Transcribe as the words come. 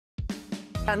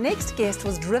Our next guest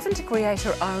was driven to create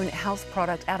her own health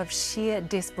product out of sheer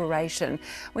desperation.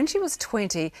 When she was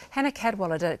 20, Hannah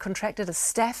Cadwallader contracted a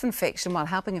staph infection while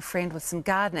helping a friend with some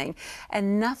gardening,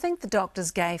 and nothing the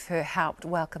doctors gave her helped.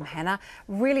 Welcome, Hannah.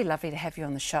 Really lovely to have you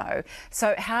on the show.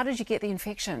 So how did you get the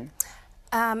infection?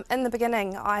 In the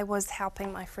beginning, I was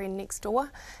helping my friend next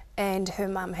door, and her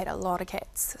mum had a lot of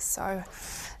cats. So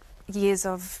years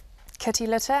of kitty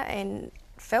litter and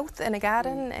filth in a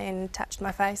garden and touched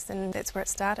my face, and that's where it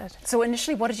started. So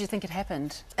initially, what did you think had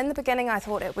happened? In the beginning, I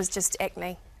thought it was just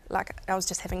acne, like I was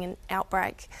just having an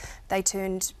outbreak. They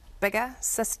turned bigger,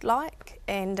 cyst-like,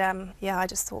 and yeah, I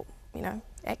just thought, you know,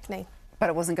 acne. But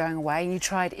it wasn't going away, and you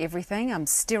tried everything,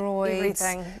 steroids,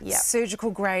 everything, yep. Surgical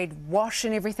grade wash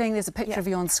and everything. There's a picture of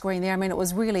you on screen there. I mean, it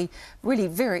was really, really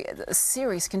very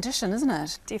serious condition, isn't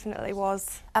it? Definitely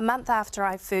was. A month after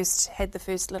I first had the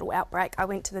first little outbreak, I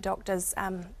went to the doctors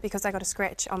because I got a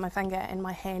scratch on my finger and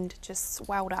my hand just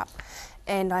swelled up,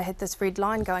 and I had this red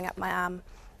line going up my arm.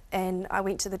 And I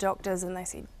went to the doctors and they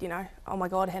said, you know, oh my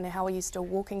God, Hannah, how are you still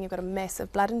walking? You've got a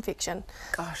massive blood infection.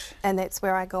 Gosh. And that's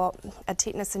where I got a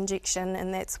tetanus injection,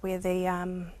 and that's where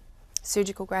the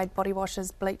surgical grade body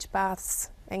washes, bleach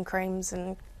baths and creams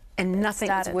and nothing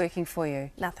was working for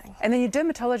you? Nothing. And then your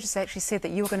dermatologist actually said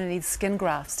that you were going to need skin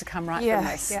grafts to come right from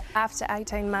this. Yeah, after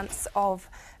 18 months of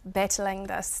battling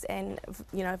this and,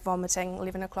 you know, vomiting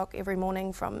 11 o'clock every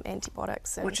morning from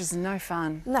antibiotics. And which is no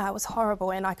fun. No, it was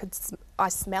horrible, and I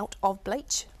smelt of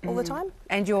bleach all the time.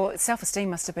 And your self-esteem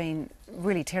must have been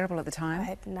really terrible at the time. I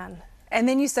had none. And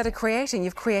then you started creating,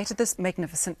 you've created this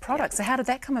magnificent product. So how did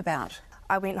that come about?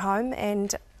 I went home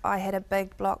and I had a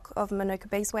big block of Manuka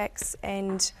beeswax,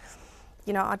 and,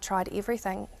 you know, I tried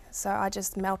everything. So I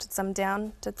just melted some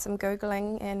down, did some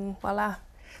Googling, and voila.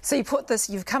 So you put this,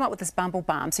 you've come up with this Bumble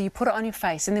Balm, so you put it on your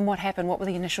face, and then what happened? What were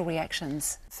the initial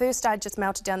reactions? First, I just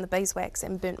melted down the beeswax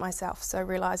and burnt myself, so I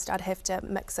realised I'd have to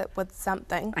mix it with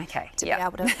something to be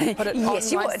able to put it on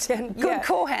my skin. Good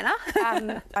call,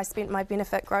 Hannah. I spent my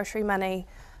benefit grocery money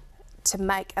to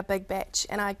make a big batch,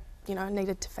 and I, you know,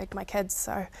 needed to feed my kids,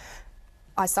 so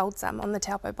I sold some on the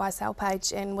Taupo buy sell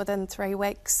page, and within 3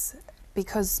 weeks,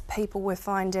 because people were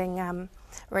finding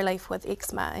relief with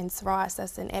eczema and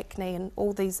psoriasis and acne and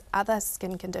all these other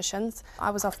skin conditions, I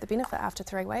was off the benefit after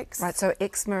 3 weeks. Right, so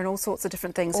eczema and all sorts of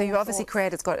different things. So you obviously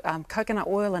created, it's got coconut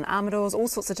oil and almond oils, all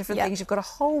sorts of different things. You've got a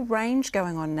whole range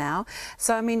going on now.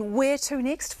 So, I mean, where to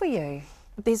next for you?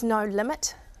 There's no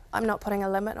limit. I'm not putting a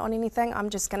limit on anything. I'm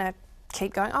just going to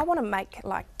keep going. I want to make,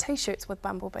 like, T-shirts with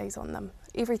bumblebees on them.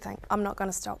 Everything. I'm not going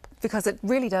to stop. Because it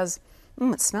really does,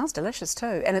 it smells delicious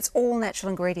too. And it's all natural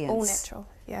ingredients. All natural,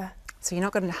 yeah. So you're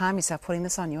not going to harm yourself putting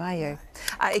this on you, are you?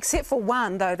 Except for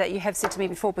one, though, that you have said to me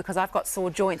before, because I've got sore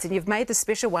joints, and you've made the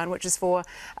special one, which is for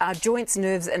joints,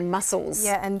 nerves and muscles.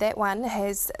 Yeah, and that one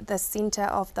has the centre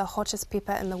of the hottest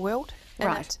pepper in the world in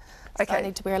it. So I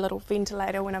need to wear a little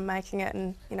ventilator when I'm making it,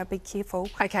 and, you know, be careful.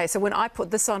 Okay, so when I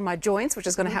put this on my joints, which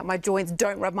is going to help my joints,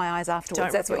 don't rub my eyes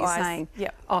afterwards. That's what you're saying?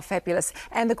 Yep. Oh, fabulous.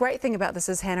 And the great thing about this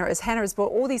is Hannah has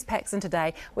brought all these packs in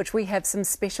today, which we have some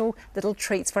special little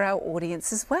treats for our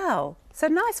audience as well. So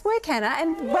nice work, Hannah,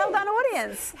 and well done,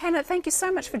 audience. Hannah, thank you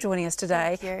so much for joining us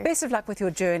today. Thank you. Best of luck with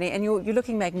your journey, and you're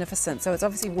looking magnificent, so it's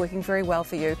obviously working very well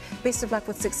for you. Best of luck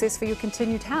with success for your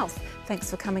continued health. Thanks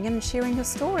for coming in and sharing your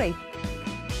story.